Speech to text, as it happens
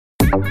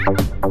Morning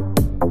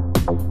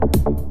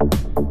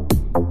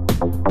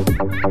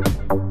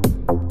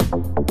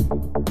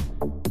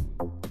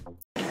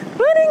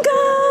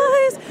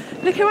guys!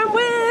 Look who I'm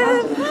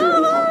with!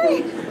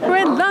 Hi! We're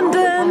in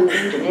London.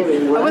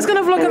 I was going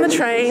to vlog on the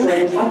train.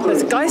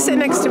 There's a guy sitting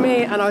next to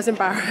me and I was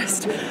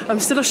embarrassed.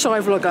 I'm still a shy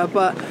vlogger,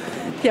 but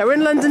yeah, we're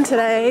in London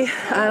today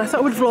and I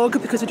thought I would vlog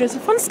because we're doing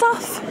some fun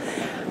stuff.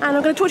 And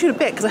I'm going to talk to you in a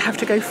bit because I have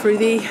to go through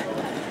the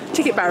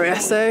ticket barrier,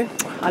 so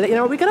I'll let you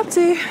know what we get up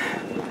to.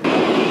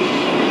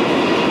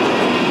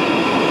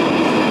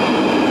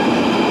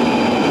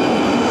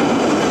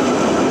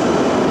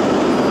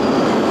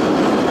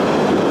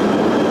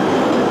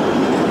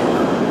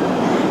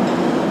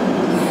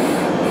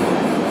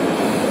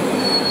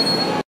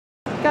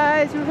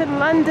 Guys, we're in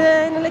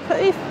London and look what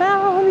we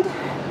found.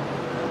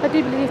 I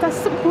do believe that's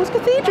St Paul's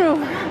Cathedral.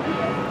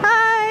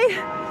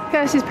 Hi!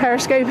 Kirsty's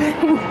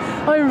periscoping.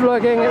 I'm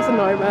vlogging, it's a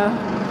nightmare.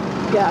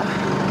 Yeah.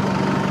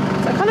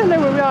 So I kind of know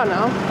where we are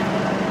now.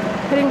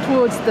 Heading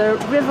towards the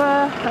river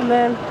and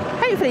then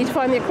hopefully to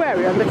find the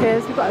aquarium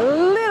because we got a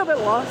little bit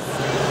lost.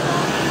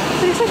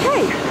 But it's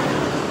okay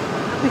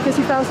because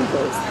we found some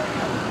clothes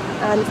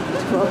and it's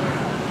beautiful.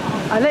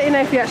 I'll let you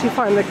know if we actually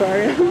find the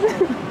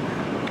aquarium.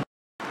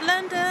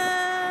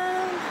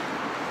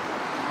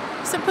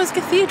 St Paul's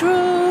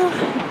Cathedral,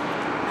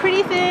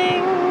 pretty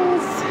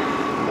things.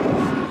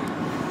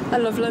 I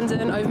love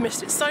London, I've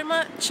missed it so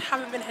much,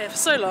 haven't been here for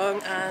so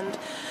long and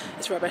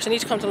it's rubbish. I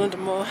need to come to London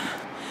more.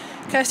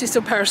 Kirsty's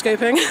still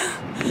periscoping.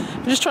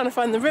 I'm just trying to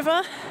find the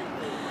river.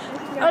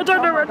 I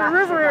don't know where the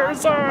river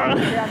is.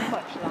 Okay.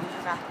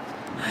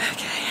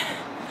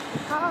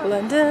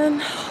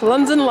 London,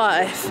 London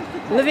life,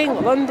 living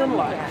London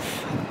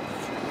life.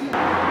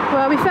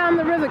 Well, we found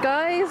the river,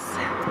 guys.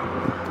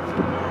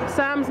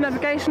 Sam's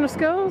navigational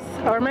skills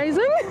are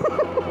amazing. We're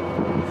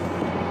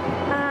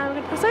going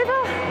to pass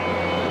over.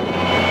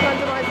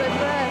 London Eye's over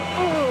there.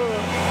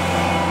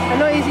 Oh, a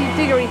noisy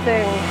diggery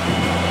thing.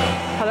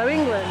 Hello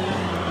England.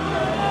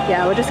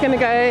 Yeah, we're just going to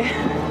go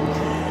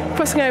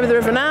crossing over the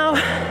river now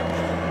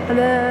and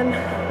then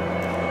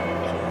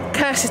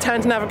Kirsty's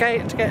turn to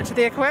navigate to get to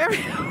the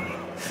aquarium.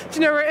 Do you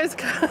know where it is,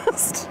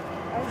 Kirst?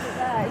 Over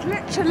there. It's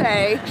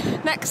literally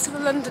next to the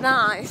London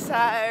Eye, so...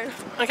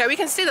 Okay, we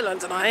can see the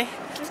London Eye.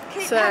 Just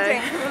keep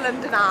heading to the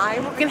London Eye,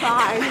 we'll be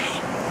fine.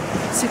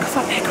 So we'll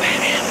find the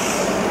aquarium.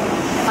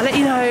 I'll let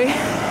you know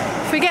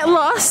if we get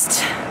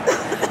lost.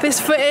 This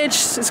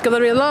footage is going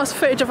to be the last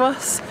footage of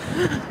us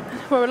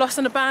where we're lost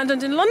and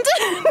abandoned in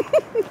London.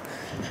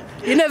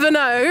 You never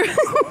know.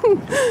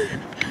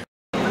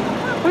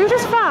 We've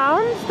just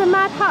found the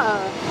Mad Hatter.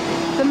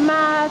 The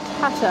Mad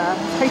Hatter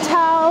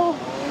Hotel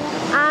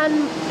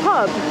and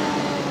pub.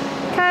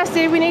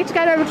 Kirsty, we need to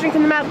go over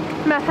drinking the Mad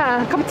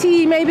Hatter. Cup of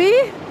tea,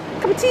 maybe?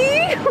 Cup of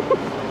tea?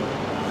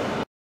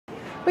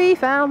 We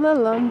found the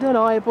London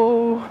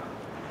Eyeball.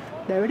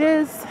 There it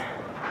is.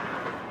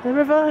 The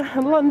river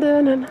and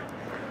London and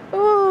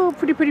oh,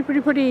 pretty, pretty,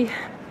 pretty, pretty. You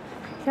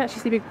can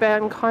actually see Big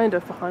Ben kind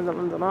of behind the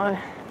London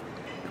Eye.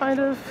 Kind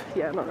of.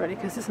 Yeah, not really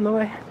because it's in the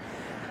way.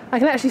 I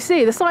can actually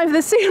see the sign for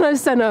the Sea Life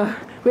Centre,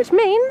 which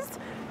means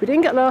we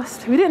didn't get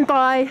lost, we didn't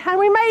die, and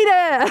we made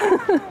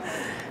it!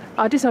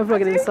 I'll do some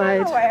vlogging inside.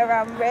 We know the way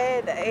around,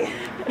 really.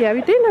 Yeah,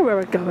 we do know where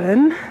we're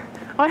going.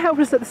 I helped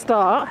us at the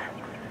start,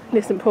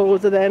 near St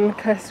Paul's, and then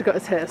Kirsty got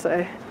us here,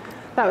 so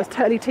that was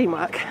totally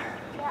teamwork.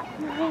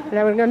 Yeah.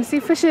 Now we're going to see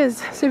fishes,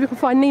 see if we can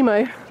find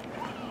Nemo.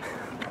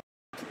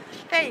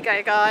 There you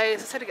go,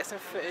 guys. I said to get some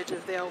footage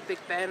of the old Big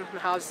Ben and the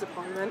Houses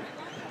Apartment,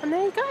 and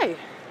there you go.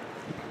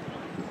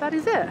 That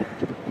is it.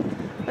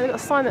 And they've got a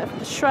sign there for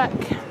the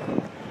Shrek.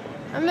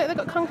 And look, they've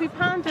got Kung Fu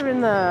Panda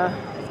in there.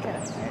 Let's get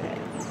a photo.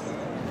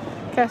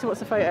 Kirsty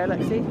wants a photo,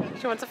 Lexi.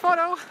 She wants a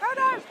photo.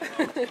 Photo!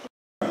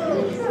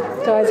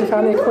 Guys, we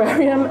found the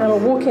aquarium and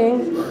we're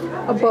walking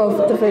above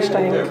the fish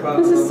tank.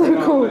 This is so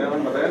cool.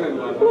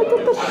 Look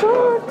at the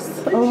sharks.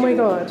 Oh my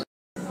god.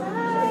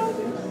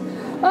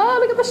 Oh,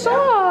 look at the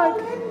shark.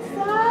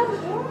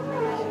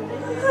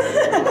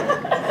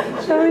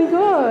 Oh my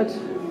god.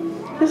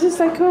 This is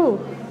so cool.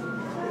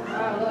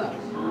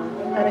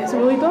 And it's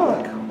really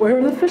dark. Where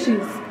are the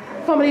fishies?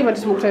 I can't believe I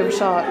just walked over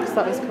sharks.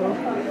 That was cool.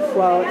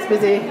 Wow, it's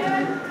busy.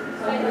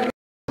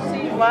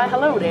 Why,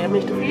 hello there,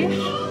 Mr. Fish.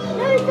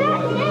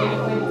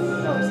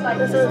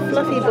 There's a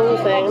fluffy ball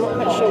thing. I'm not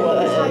quite sure what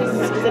that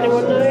is. Does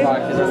anyone know?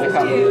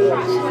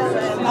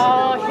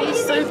 Oh, he's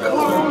so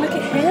cool. Look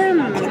at him.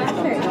 I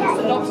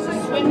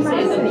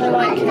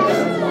like him.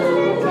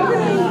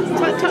 It's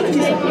like tucked his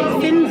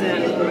fins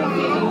in.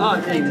 Oh, oh,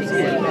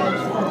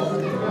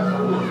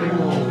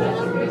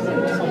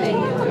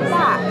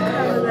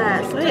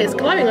 it's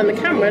glowing on the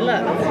camera,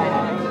 look.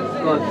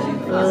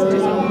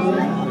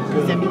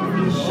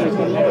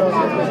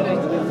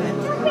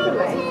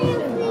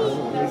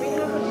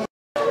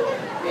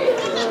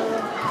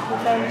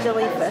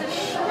 Jellyfish.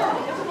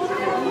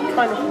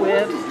 Kind of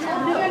weird.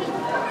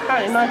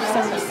 Apparently 97%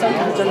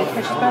 of the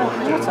jellyfish is better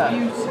than water.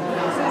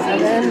 And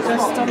then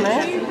just on it,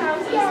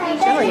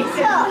 jelly.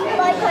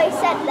 Like I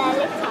said there,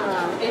 little.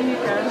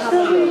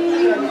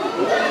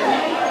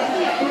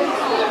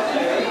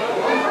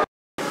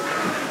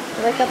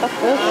 like a bucket.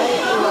 I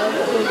love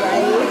the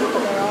rays,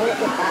 but they're all at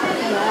the back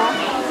there.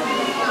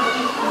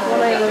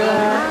 One over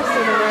there.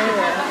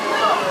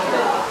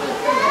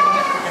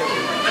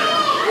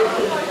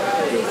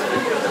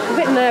 I'm a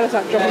bit nervous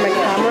about dropping my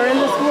camera in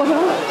this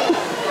water.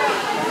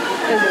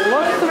 There's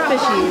lots of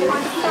fishies.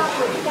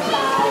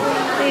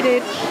 Hey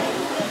dude.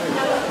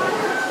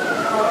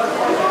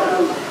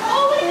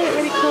 Hey,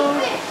 really cool.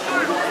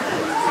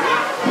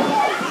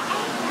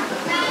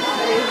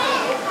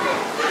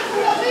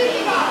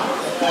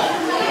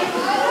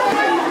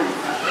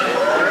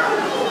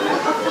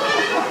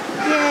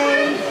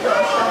 Yay!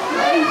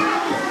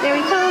 There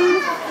he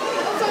comes.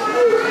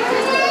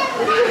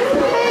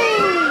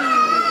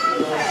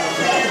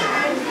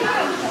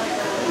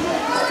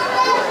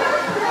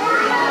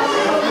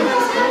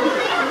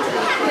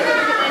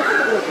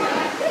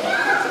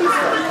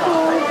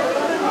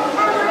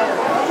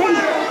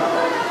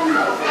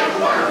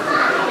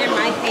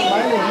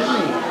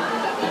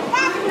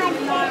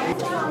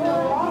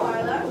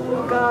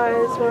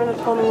 Guys, we're in a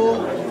tunnel.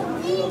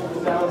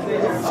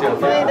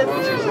 Made of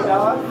fishies.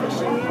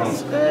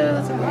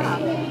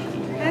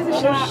 There's a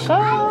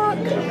shark. I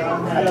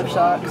love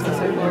sharks, they're so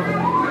good.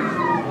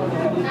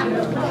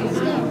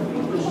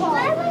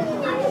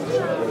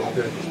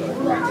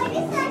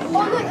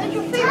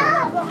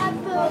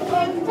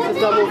 It's a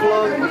double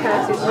vlog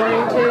Kirsty's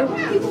running to.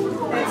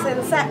 It's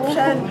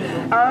Inception.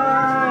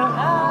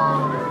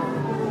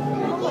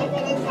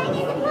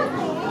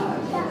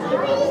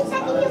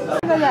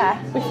 Over there,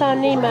 we found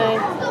Nemo.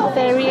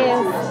 There he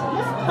is.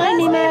 Hi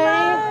Nemo.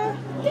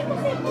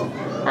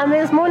 And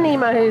there's more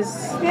Nemos.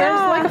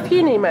 There's like a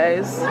few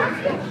Nemos.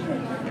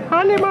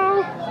 Hi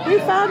Nemo. We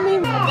found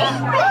Nemo.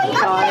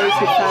 Guys,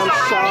 we found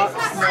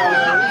sharks.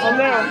 And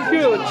they're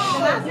huge.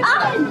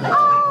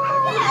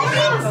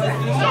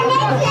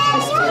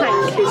 This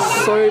tank is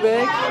so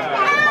big.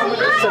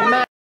 It's a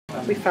mess.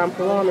 We found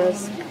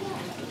piranhas.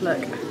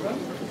 Look.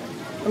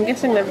 I'm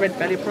guessing they're red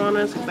belly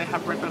piranhas because they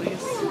have red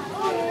bellies. I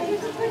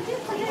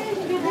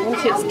want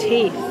to see its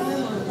teeth.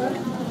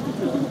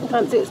 I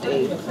can't see its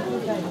teeth.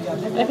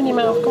 Open your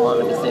mouth, come on,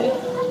 let me see.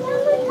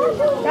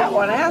 That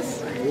one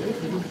has.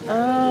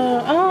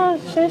 Oh,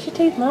 show us your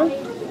teeth, man.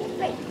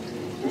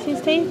 You see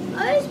his teeth?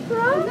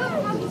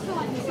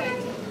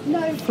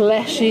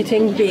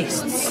 Flesh-eating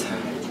beasts.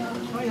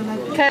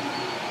 Okay.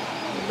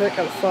 Look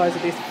at the size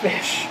of these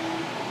fish. I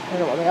don't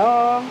know what they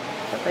are,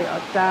 but they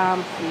are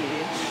damn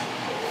huge.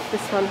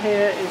 This one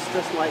here is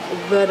just like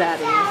the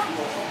daddy.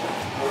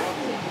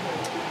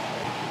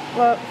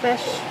 Well,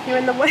 fish, you're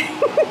in the way.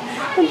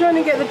 I'm trying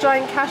to get the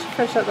giant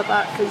catfish at the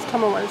back because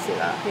Tom won't see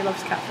that. He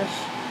loves catfish.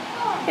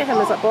 Look at him,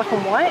 is that black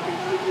and white?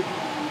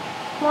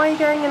 Why are you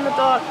going in the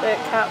dark bit,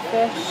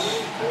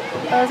 catfish?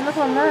 Oh, there's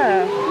another one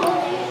there.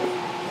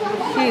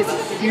 He's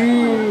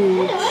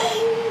huge.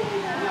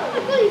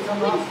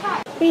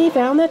 We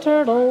found the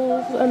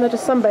turtles and they're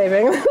just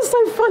sunbathing. It's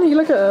so funny,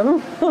 look at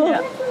them.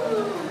 Yeah.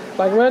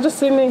 Like we're just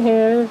sitting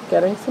here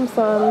getting some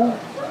sun.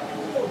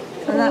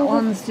 And that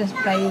one's just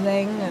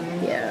bathing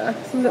and yeah,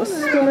 some little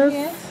swimmers.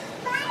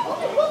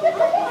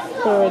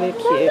 They're really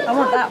cute. I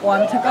want that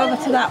one to go over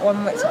to that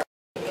one which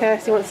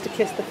Kirsty wants to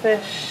kiss the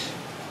fish.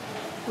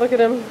 Look at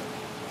him.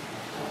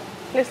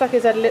 Looks like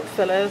he's had lip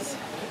fillers.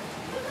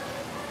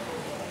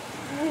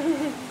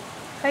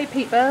 Hey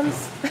Pete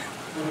Burns.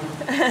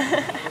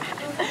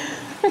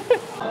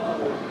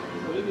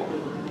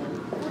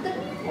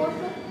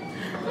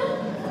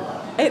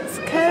 It's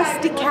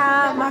Kirsty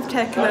Cam. I've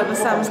taken over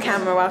Sam's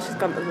camera while she's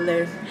gone to the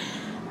loo.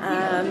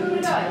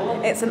 And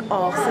it's an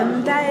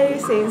awesome day,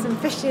 seeing some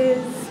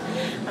fishes.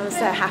 I'm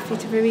so happy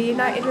to be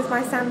reunited with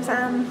my Sam.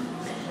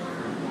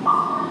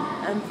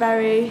 I'm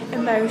very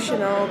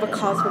emotional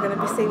because we're going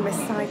to be seeing Miss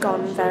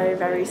Saigon very,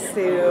 very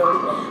soon.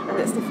 And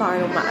it's the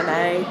final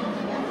matinee.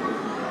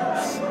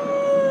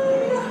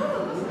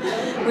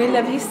 We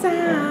love you,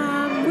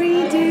 Sam.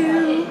 We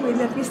do. We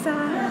love you,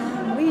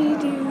 Sam. We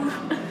do.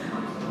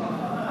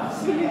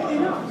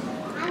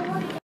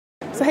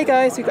 So hey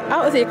guys, we got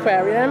out of the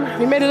aquarium.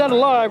 We made it out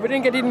alive. We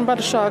didn't get eaten by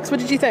the sharks. What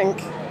did you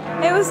think?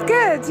 It was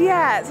good,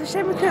 yeah. It's a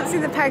shame we couldn't see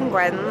the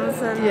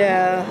penguins. And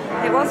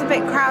yeah. It was a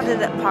bit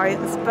crowded at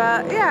points,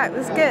 but yeah, it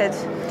was good.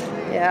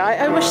 Yeah,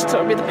 I wish it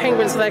would be the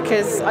penguins there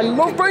because I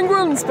love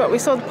penguins, but we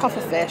saw the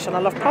pufferfish and I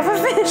love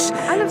pufferfish.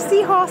 I love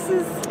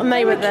seahorses. And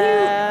they were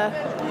there.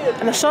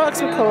 And the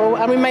sharks were cool.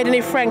 And we made a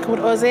new friend called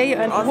Ozzy.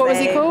 And Ozzy. What was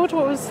he called?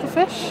 What was the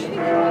fish?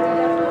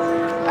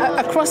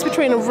 A cross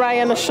between a ray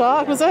and a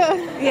shark, was it?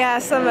 Yeah,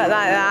 something like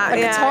that. A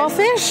guitar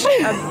fish?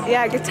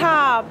 Yeah,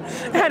 guitar.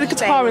 It had a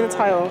guitar in the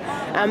title.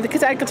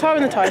 Because it had guitar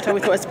in the title, we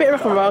thought it's a bit of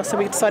rock and roll, so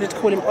we decided to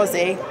call him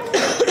Ozzy.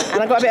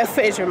 And I got a bit of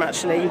footage of him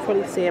actually. You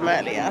probably see him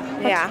earlier.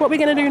 Yeah. What are we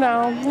going to do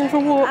now? We're going for a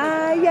walk.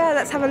 Yeah,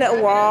 let's have a little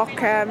walk.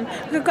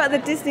 We've got the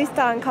Disney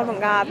store in Covent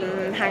Garden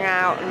and hang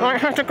out. And I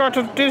have to go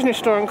to the Disney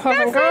store in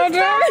Covent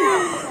Garden.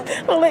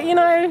 I'll let you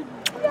know.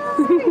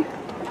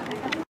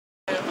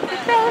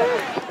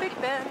 Big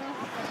Ben.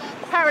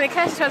 Apparently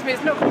Kirsty tells me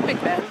it's not called Big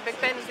Ben. Big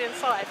Ben is the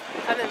inside.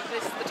 And then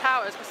the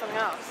towers for something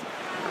else.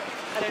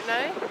 I don't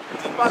know.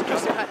 But I'm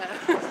just her.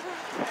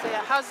 So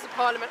yeah, Houses of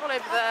Parliament all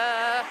over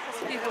there.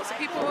 Lots of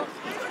people.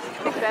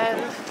 Big Ben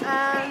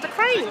and a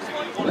crane.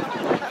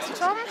 That's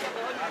Tom.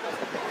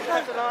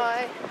 And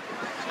I.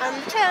 And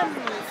the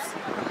Thames.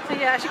 So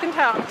yeah, as you can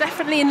tell, I'm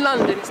definitely in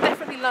London. It's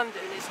definitely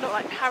London. It's not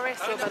like Paris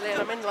or Berlin.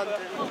 I'm in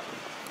London.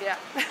 Yeah.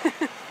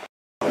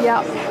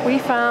 Yeah, we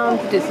found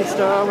the Disney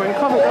store. We're in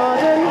Covent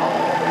Garden.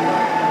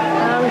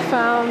 And we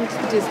found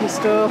the Disney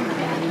store.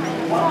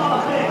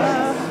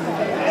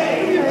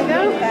 There you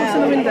go. What's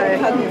in the window?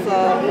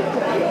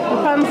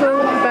 Rapunzel,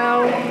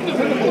 Belle,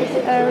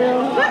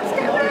 Ariel. Let's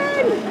go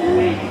in!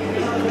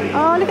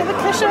 Oh, look at the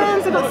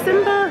cushions. I've got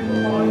Simba.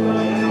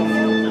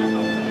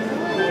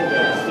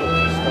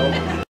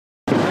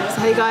 So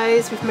hey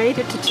guys, we've made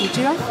it to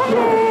TGI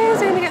Fridays.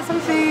 We're gonna get some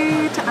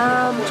food to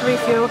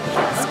refuel.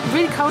 It's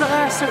really cold out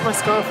there. I still got my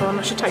scarf on.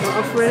 I should take it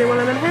off really while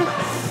I'm in here.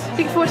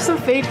 Looking forward to some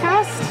food,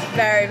 Cass?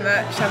 Very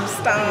much. I'm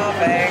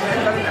starving.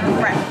 I'm going to have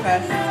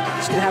breakfast.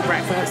 She's gonna have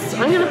breakfast.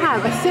 I think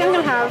I'm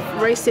gonna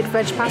have roasted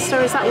veg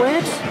pasta. Is that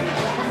weird?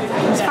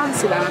 It's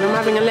fancy that. And I'm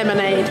having a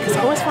lemonade because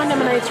I always find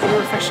lemonades really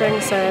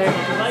refreshing. So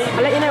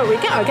I'll let you know what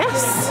we get, I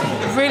guess.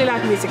 Really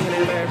loud music in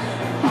it though.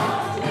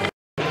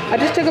 I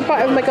just took a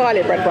bite of my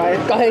garlic bread, right,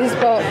 guys,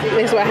 but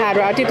this is what I had,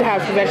 right? I did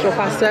have the vegetable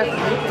pasta.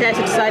 Yes,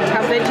 I decided to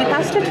have veggie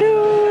pasta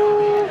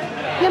too.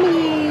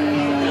 Yummy!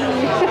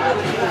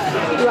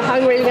 We were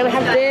hungry, we're going to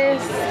have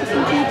this,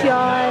 some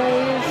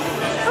TGIs.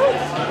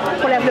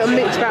 Probably have a little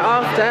mix about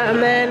after, and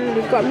then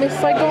we've got Miss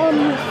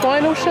Saigon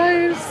final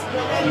shows.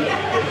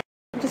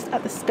 Just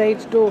at the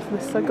stage door for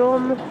Miss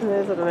Saigon.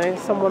 There's, I don't know,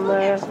 someone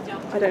there.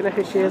 I don't know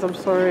who she is, I'm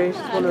sorry.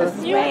 She's one of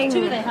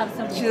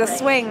the... She's a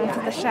swing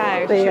to the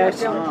show. There you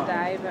go.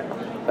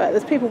 But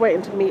there's people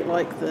waiting to meet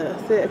like the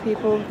theatre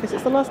people because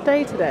it's the last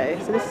day today.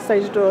 So this is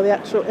stage door, the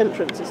actual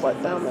entrance is like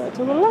down there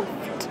to the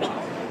left.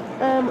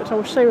 Which I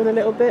will show you in a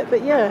little bit,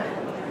 but yeah.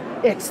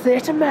 It's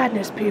theatre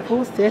madness,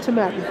 people, theatre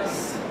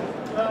madness.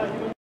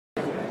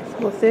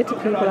 More theatre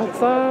people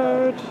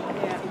outside.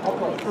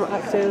 More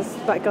actors,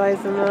 that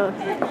guy's in there.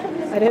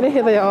 I don't know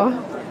who they are.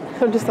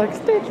 I'm just like,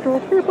 stage door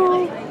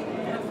people.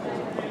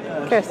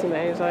 Kirsty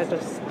knows, I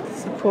just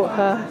support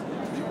her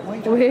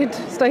weird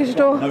stage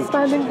door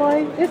standing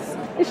by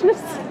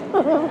ishness.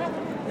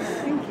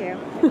 Thank you.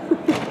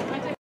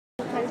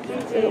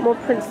 So we've got more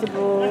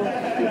principal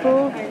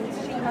people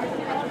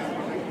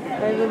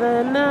over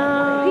there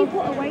now.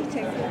 People are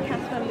waiting for the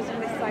cast members of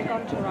Miss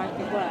Saigon to arrive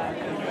for work.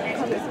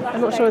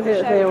 I'm not sure who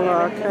they all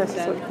are.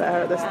 Kirsty's much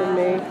better at this than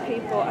me.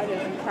 People are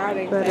just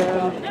crowding to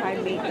try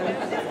and meet them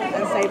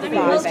and say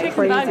goodbye. It's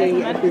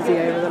crazy and busy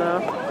over there now.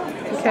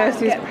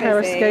 Kirsty's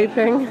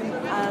periscoping.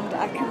 And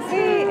I can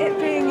see it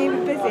being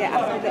even busier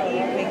after the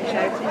evening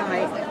show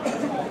tonight.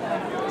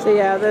 So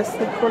yeah, that's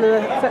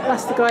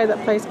the guy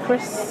that plays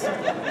Chris,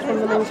 one of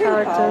the main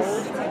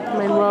characters,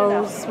 main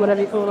roles,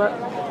 whatever you call it.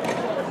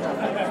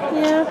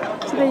 Yeah,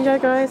 so there you go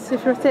guys,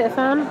 if you're a theatre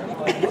fan,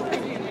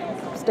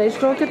 stage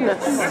door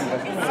goodness.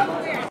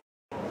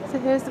 So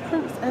here's the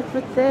Prince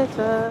Edward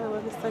Theatre,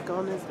 where Miss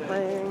Saigon is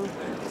playing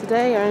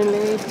today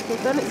only,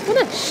 because then it's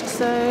finished.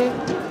 So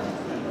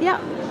yeah,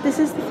 this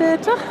is the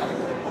theatre.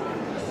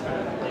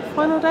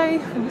 Final day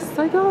for Miss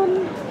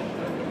Saigon.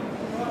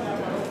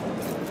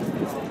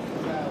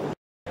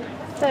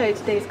 So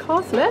today's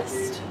cast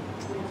list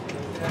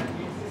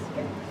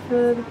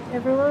for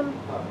everyone.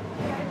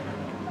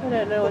 I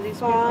don't know what these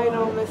people are.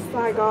 Final Miss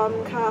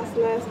Saigon cast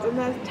list, and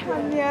there's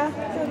Tanya,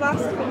 the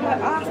last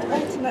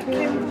alternate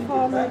Kim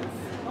performance.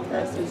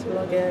 Kirsty's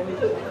vlogging.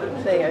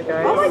 There you go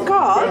guys. Oh my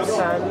god!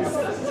 Fans.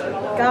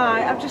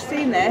 Guy, I've just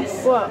seen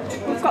this. What?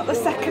 We've got the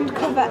second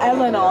cover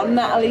Ellen on,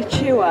 Natalie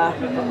Chua.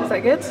 Is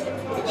that good?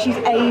 She's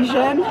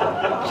Asian.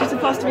 She's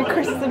supposed to be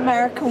Chris's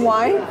American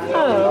wife.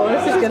 Oh,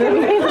 this is going to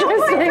be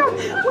interesting. Oh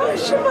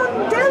where's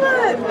Siobhan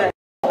Dillon?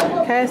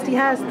 Kirsty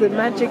has the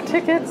magic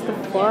tickets, the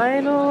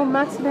final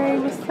matinee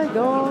Miss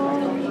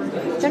Saigon.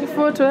 Looking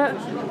forward to it.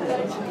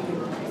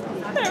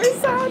 Very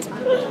sad.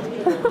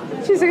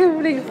 She's a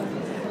complete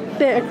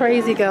theatre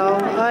crazy girl.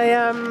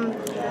 I'm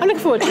looking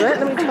forward to it.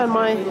 Let me turn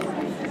my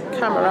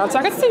camera around so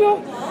I can see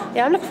you.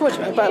 Yeah, I'm looking forward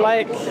to it, but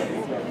like,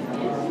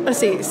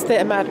 honestly, it's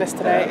theatre madness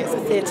today. It's a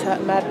theatre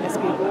madness,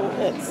 people.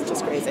 It's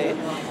just crazy.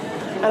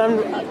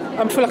 And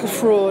I feel like a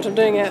fraud. I'm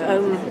doing it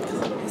and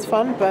it's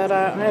fun, but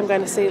I am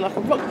going to see like a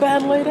rock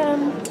band later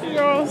and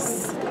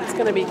yes, it's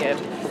going to be good.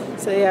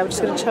 So yeah, I'm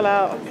just going to chill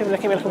out. People are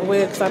looking at me like I'm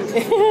weird because I'm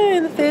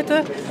in the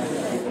theatre. So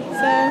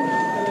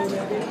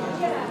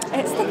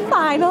it's the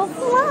final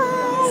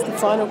flight. It's the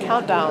final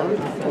countdown.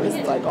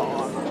 It's like,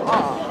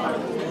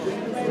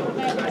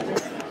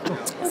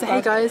 So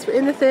hey guys, we're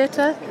in the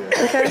theatre.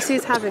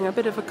 Kirsty's having a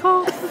bit of a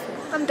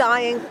cough. I'm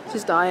dying.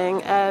 She's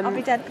dying. I'll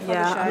be dead before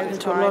the show. I'm not going to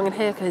talk long in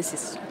here because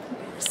it's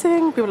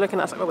sing. People are looking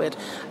at us like we're weird.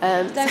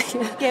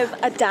 Don't give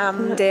a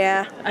damn,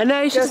 dear. I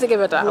know she doesn't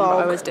give a damn, but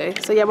I always do.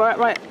 So yeah, we're at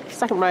right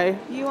second row.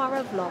 You are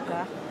a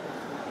vlogger.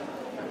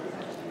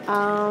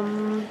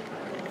 I'll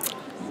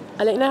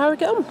let you know how we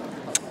get on.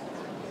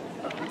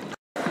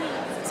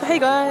 So hey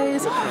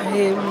guys,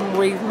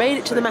 we've made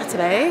it to the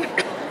matinee.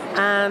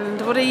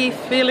 And what are you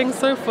feeling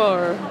so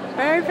far?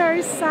 Very,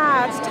 very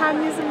sad.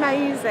 Tanya's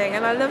amazing,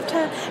 and I loved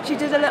her. She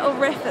did a little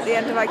riff at the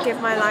end of I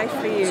Give My Life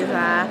For You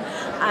there,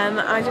 and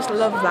I just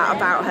love that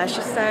about her.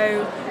 She's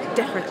so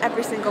different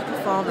every single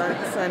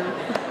performance, and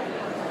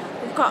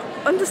we've got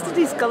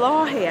understudies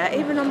galore here.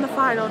 Even on the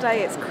final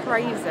day, it's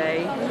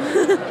crazy.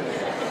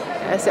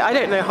 Yeah, so I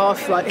don't know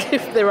half like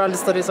if they're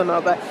understudies or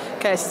not, but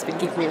Kirsty's been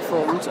keeping me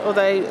informed.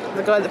 Although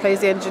the guy that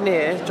plays the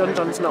engineer,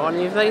 John's not on,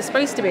 even though he's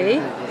supposed to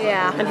be.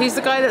 Yeah. And who's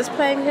the guy that's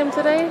playing him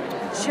today?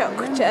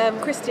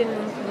 Christian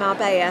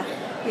Marbella.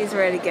 He's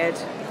really good.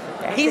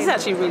 Yeah, he's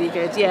actually really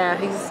good. Yeah,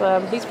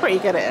 he's pretty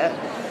good at it.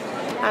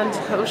 And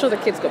I'm sure the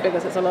kid's got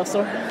bigger since I last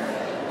saw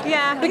her.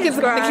 Yeah, The kids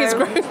grow.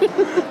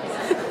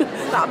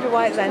 That'll be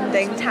why it's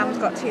ending. Tam's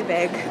got too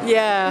big.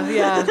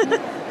 Yeah.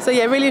 So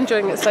yeah, really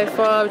enjoying it so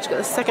far. We've just got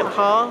the second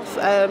half.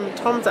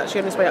 Tom's actually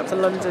on his way up to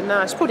London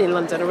now. She's probably in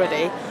London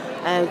already,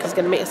 because he's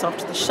going to meet us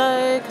after the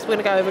show, because we're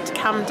going to go over to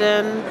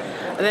Camden,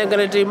 and then I'm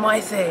going to do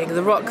my thing,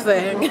 the rock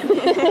thing.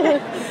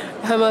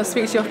 I'll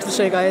speak to you after the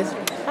show, guys.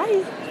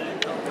 Bye.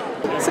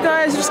 So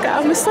guys, just got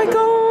out of Miss Saigon.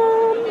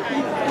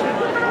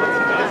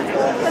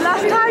 The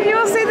last time you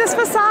will see this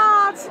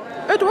facade.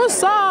 It was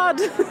sad.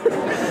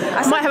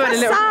 I might have had a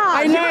little.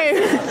 I know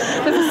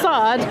the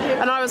facade,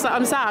 and I was like,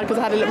 I'm sad because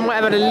I might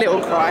have had a little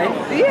cry.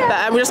 Yeah.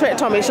 But we just met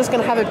Tommy. She's just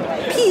gonna have a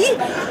pee,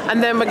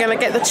 and then we're gonna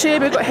get the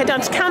tube. We've got to head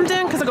down to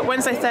Camden because I've got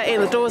Wednesday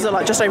 13. The doors are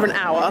like just over an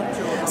hour,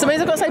 so means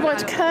I've got to say bye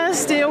to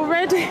Kirsty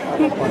already.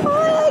 Oh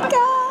my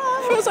God.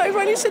 Feels like I've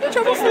only seen each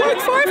other for like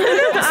 5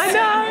 minutes. I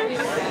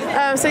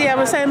know. So yeah,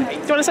 we're saying, do you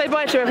want to say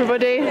bye to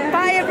everybody?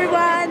 Bye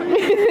everyone.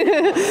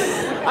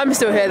 I'm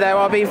still here though.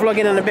 I'll be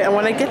vlogging in a bit. I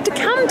want to get to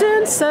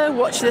Camden, so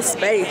watch this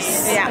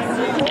space. Yeah.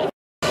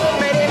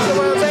 Made it to the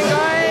world then,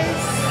 guys.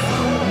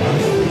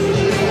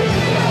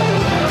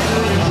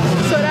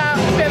 Sort out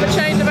a bit of a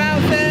change of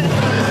outfit.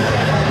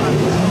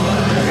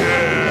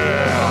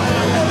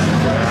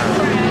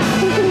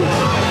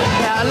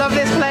 Yeah, I love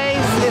this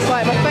place. It's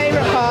like my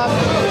favourite pub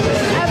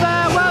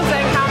ever. Well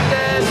done,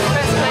 Camden.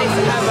 Best place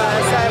ever.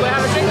 So we'll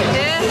have a drink in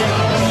here.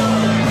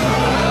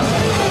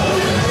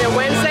 Yeah,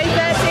 Wednesday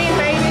 13,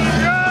 baby.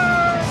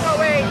 Can't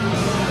wait.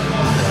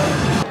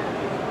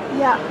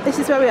 Yeah, this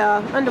is where we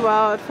are.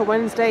 Underworld for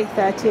Wednesday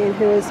 13,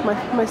 who is my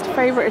most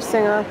favourite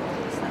singer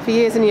for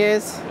years and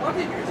years.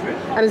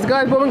 And it's a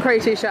Guys Born Cray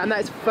t-shirt, and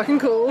that is fucking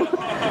cool.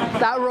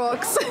 That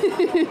rocks.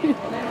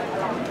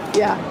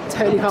 Yeah,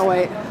 totally can't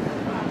wait.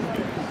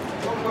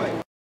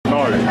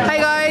 Hey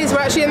guys, we're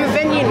actually in the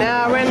venue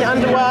now. We're in the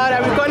Underworld,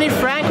 and we've got a new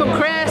friend called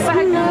Chris.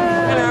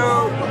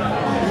 Hello.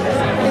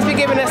 He's been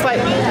giving us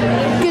like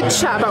good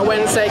chat about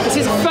Wednesday because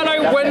he's a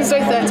fellow Wednesday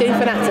 13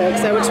 fanatic.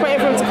 So we're just waiting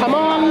for him to come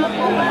on.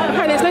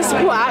 Apparently there's no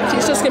support act.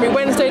 It's just going to be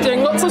Wednesday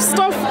doing lots of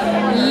stuff.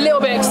 A little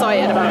bit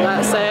excited about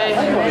that. So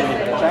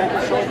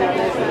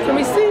can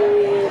we see?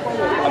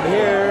 I'm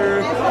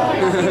here.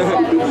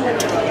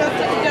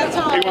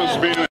 He wants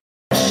to be.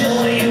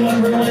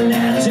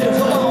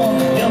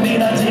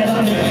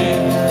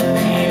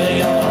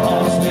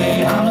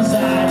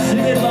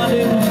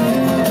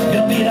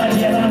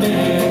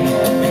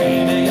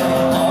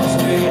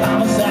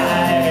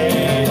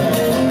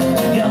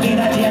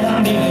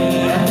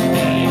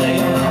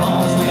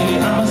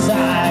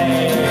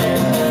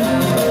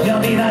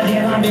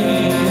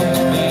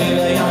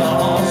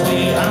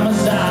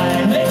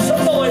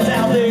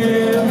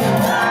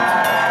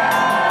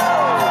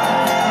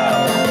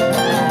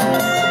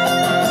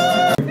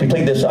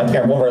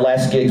 One of our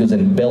last gigs was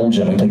in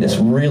Belgium. We played this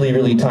really,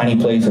 really tiny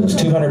place. It was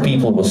 200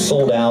 people. It was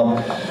sold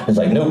out. There's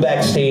like no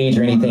backstage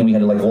or anything. We had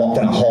to like walk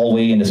down a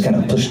hallway and just kind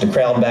of push the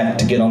crowd back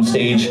to get on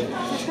stage.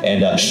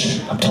 And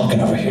shh, I'm talking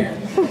over here.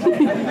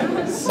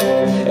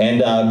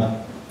 And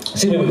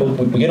see,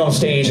 we get on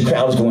stage. The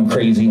crowd is going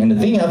crazy. And the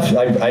thing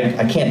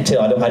I can't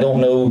tell. I don't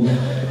know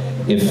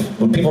if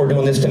when people are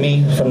doing this to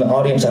me from the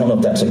audience. I don't know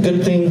if that's a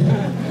good thing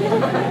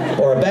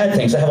or a bad thing,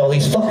 because I have all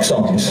these fuck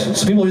songs.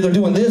 So people are either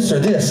doing this or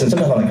this, and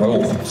sometimes I'm like,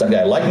 oh, does that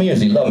guy like me or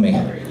does he love me?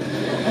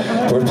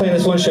 We're playing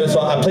this one show,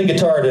 so I play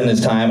guitar during this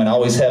time, and I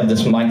always have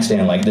this mic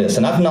stand like this,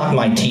 and I've knocked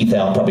my teeth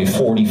out probably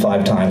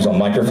 45 times on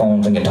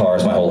microphones and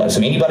guitars my whole life. So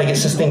if anybody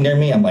gets this thing near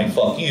me, I'm like,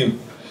 fuck you.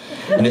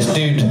 And this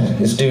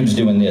dude's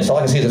doing this. All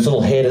I can see is this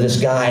little head of this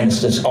guy and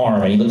this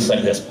arm, and he looks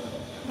like this.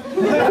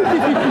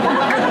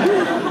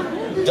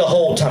 The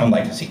whole time I'm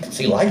like, does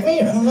he like me?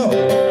 I don't know.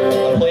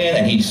 I'm playing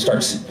and he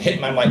starts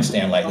hitting my mic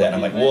stand like that. And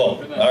I'm like, whoa,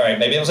 all right,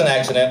 maybe it was an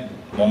accident.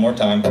 One more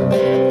time.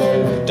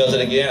 Does it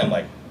again. I'm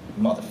like,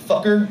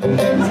 motherfucker.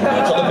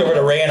 So I look over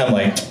to Ray and I'm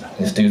like,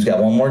 this dude's got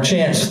one more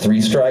chance.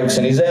 3 strikes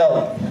and he's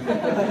out.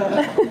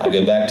 I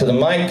go back to the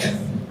mic.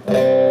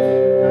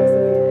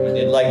 I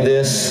did like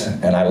this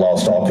and I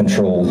lost all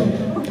control.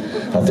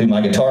 I threw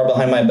my guitar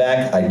behind my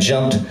back, I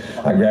jumped,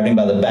 I grabbed him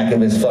by the back of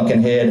his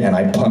fucking head, and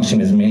I punched him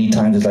as many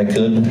times as I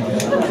could.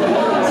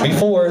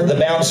 Before the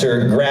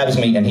bouncer grabs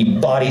me and he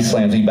body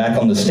slams me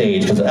back on the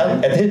stage, because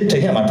to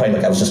him I probably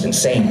like I was just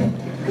insane.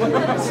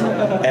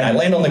 And I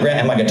land on the ground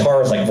and my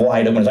guitar is like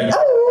wide open, it's like,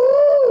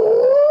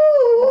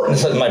 and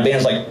so my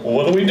band's like,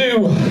 what do we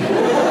do?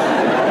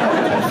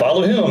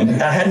 follow him.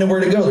 I had nowhere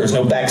to go. There's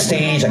no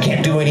backstage. I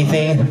can't do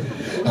anything.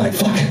 I'm like,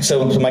 fuck.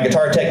 So my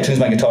guitar tech tunes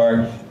my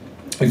guitar.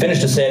 We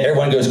finished the set.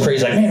 Everyone goes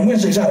crazy. Like, man,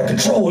 Wednesday's out of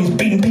control. He's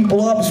beating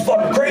people up. It's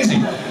fucking crazy.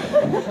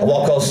 I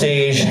walk off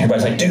stage.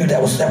 Everybody's like, dude,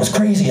 that was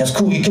crazy. That's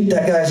cool. You kicked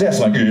that guy's ass.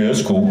 I'm like, yeah,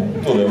 that's cool.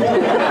 Whatever.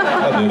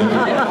 I did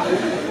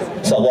it.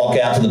 So I walk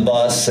out to the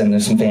bus, and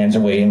there's some fans are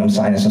waiting. I'm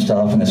signing some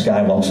stuff, and this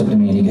guy walks up to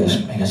me, and he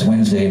goes,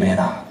 Wednesday, man,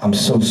 I'm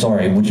so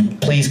sorry. Would you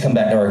please come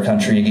back to our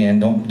country again?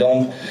 Don't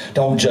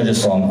judge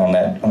us on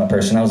that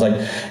person. I was like,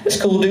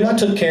 it's cool, dude. I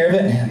took care of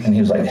it. And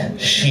he was like,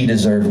 she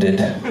deserved it.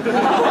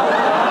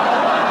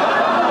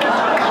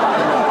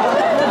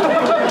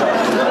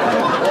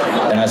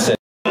 And I said,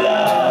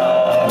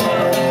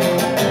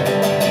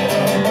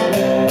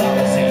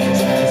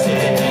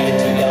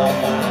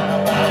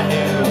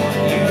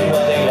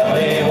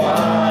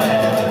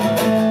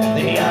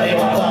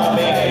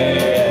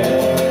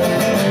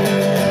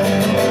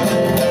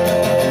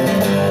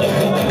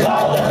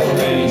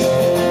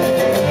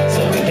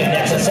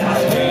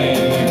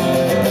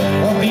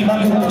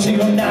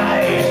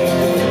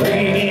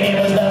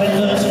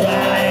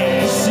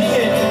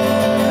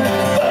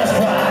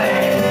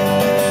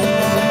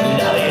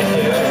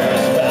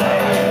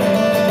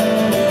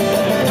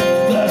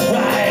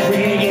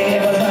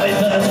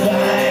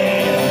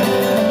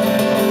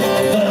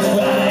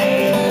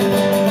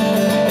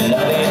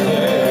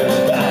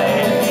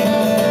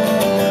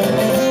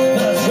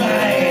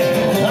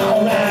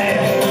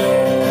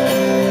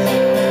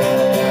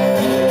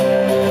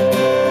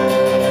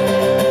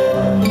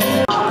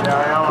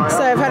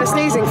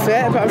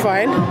 but I'm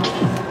fine.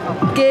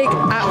 Gig,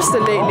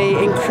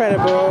 absolutely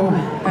incredible.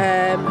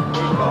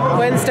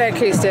 Wednesday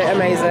acoustic,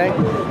 amazing.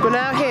 We're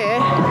now here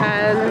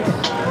and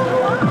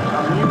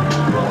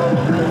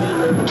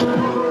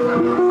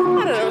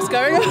I don't know what's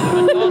going on.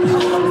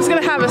 I'm just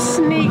gonna have a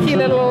sneaky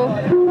little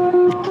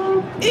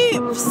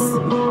oops,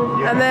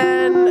 and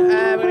then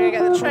we're gonna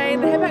get the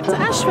train and head back to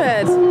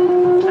Ashford.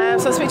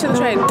 So I'll speak to you on the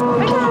train.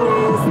 Bye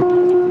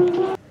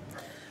guys.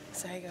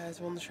 So hey guys,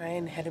 we're on the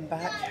train heading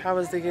back. How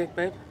was the gig,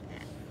 babe?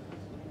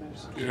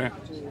 Yeah.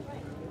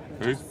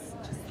 Who?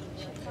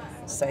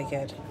 So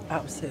good.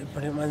 Absolutely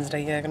brilliant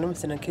Wednesday gig. I've never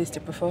seen an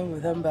acoustic before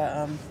with them,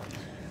 but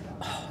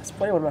it's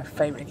probably one of my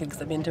favourite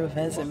gigs I've been to with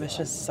his. It was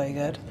just so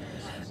good.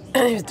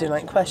 He was doing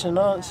like question and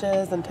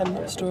answers and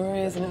 10-minute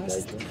stories, and it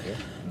was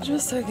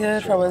just so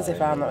good for a Wednesday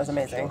fan. That was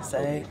amazing.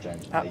 So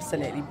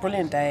absolutely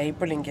brilliant day,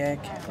 brilliant gig.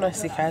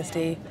 Nice to see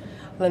Kirsty.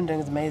 London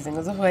was amazing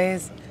as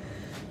always.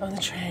 On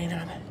the train,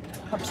 I'm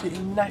absolutely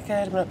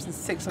knackered. I've been up since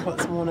 6 o'clock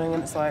this morning,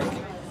 and it's like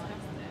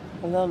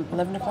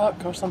 11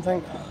 o'clock or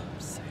something. Oh, I'm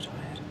so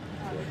tired.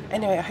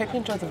 Anyway, I hope you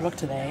enjoyed the vlog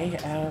today.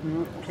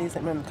 Please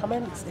let me know in the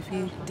comments if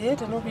you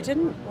did and or if you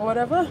didn't or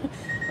whatever.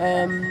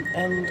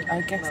 And I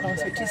guess I'll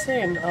speak to you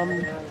soon.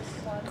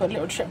 Got a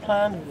little trip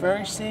planned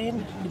very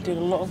soon. We're doing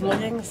a lot of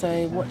vlogging,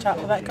 so watch out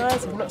for that,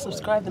 guys. If you're not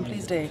subscribed, then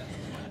please do.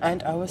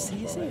 And I will see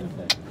you soon.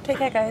 Take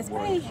care, guys.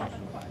 Bye.